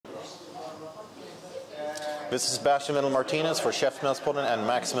This is Sebastian Martinez for Chefsmällspodden and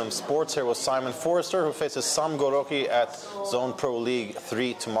Maximum Sports, here with Simon Forrest, who faces Sam Ghoroghi at Zone Pro League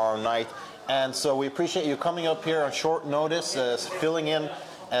 3 tomorrow night. And so we appreciate you coming up here on short notice, filling in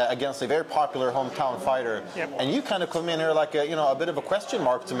against a very popular hometown fighter. Yep. And you kind of come in here like a bit of a question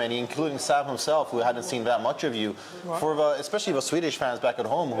mark to many, including Sam himself, who hadn't seen that much of you. Right. For especially the Swedish fans back at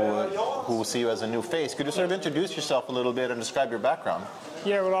home who will see you as a new face, could you sort of introduce yourself a little bit and describe your background?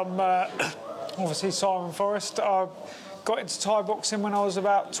 Yeah, well, I'm obviously Simon Forrest. I got into Thai boxing when I was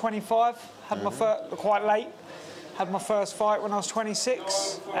about 25. Had my first, quite late. Had my first fight when I was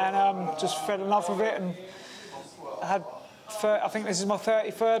 26, and just fell in love with it. And had, I think this is my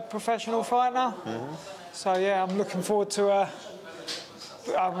 33rd professional fight now. So yeah, I'm looking forward to.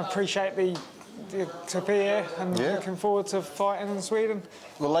 I appreciate to be here and looking forward to fighting in Sweden.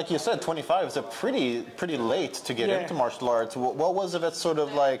 Well, like you said, 25 is a pretty late to get into martial arts. What was it that sort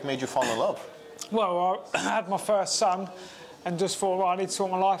of like made you fall in love? Well, I had my first son and just thought, well, I need to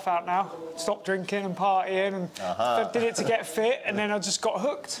sort my life out now. Stop drinking and partying, and did it to get fit, and then I just got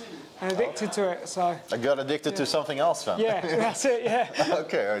hooked and addicted to it. So I got addicted to something else, then. Yeah, that's it. Yeah.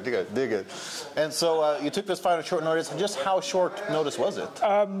 Okay, all right, good. And so you took this fight on short notice. Just how short notice was it?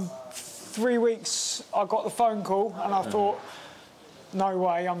 3 weeks. I got the phone call, and I thought, no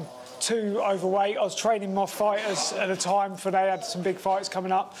way, I'm too overweight. I was training my fighters at the time, for they had some big fights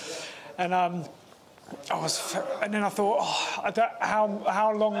coming up, and then I thought,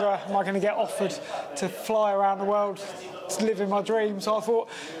 how longer am I going to get offered to fly around the world to live in my dream? So I thought,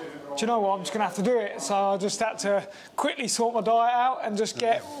 do you know what, I'm just going to have to do it. So I just had to quickly sort my diet out and just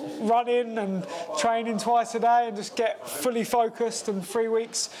get running and training twice a day and just get fully focused. And 3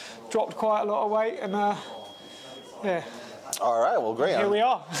 weeks, dropped quite a lot of weight, and yeah. All right, well, great. Here we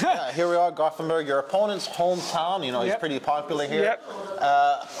are. Yeah, here we are, Gothenburg. Your opponent's hometown. You know, he's pretty popular here. Yep.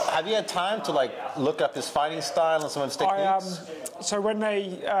 Have you had time to look up his fighting style and some of his techniques? So when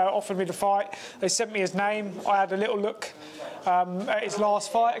they offered me the fight, they sent me his name. I had a little look at his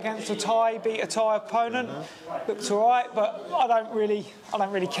last fight against a Thai, beat a Thai opponent. Looked all right, but I don't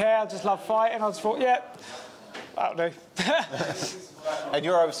really care. I just love fighting. I just thought, yeah, that'll do. And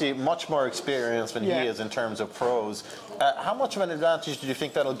you're obviously much more experienced than he is in terms of pros. How much of an advantage do you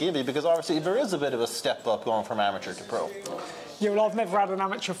think that'll give you? Because obviously there is a bit of a step up going from amateur to pro. Yeah, well, I've never had an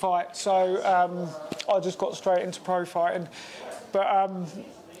amateur fight, so I just got straight into pro fighting. But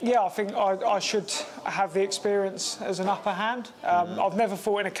yeah, I think I should have the experience as an upper hand. I've never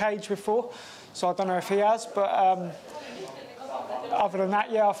fought in a cage before, so I don't know if he has, but other than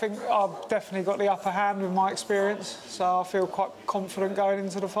that, yeah, I think I've definitely got the upper hand with my experience, so I feel quite confident going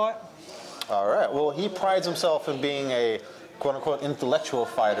into the fight. All right. Well, he prides himself in being a quote-unquote intellectual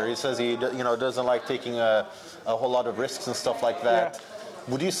fighter. He says he doesn't like taking a whole lot of risks and stuff like that. Yeah.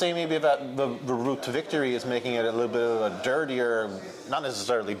 Would you say maybe that the route to victory is making it a little bit of a dirtier, not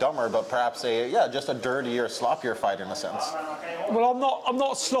necessarily dumber, but perhaps just a dirtier, sloppier fight in a sense? Well, I'm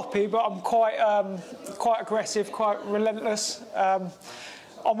not sloppy, but I'm quite aggressive, quite relentless.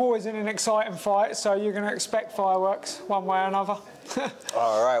 I'm always in an exciting fight, so you're going to expect fireworks one way or another.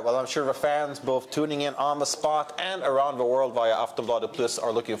 All right. Well, I'm sure the fans, both tuning in on the spot and around the world via Aftonbladet Plus,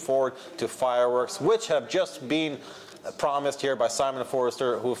 are looking forward to fireworks, which have just been promised here by Simon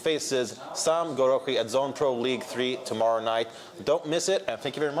Forrester, who faces Sam Ghoroghi at Zone Pro League 3 tomorrow night. Don't miss it, and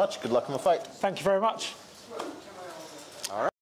thank you very much. Good luck in the fight. Thank you very much.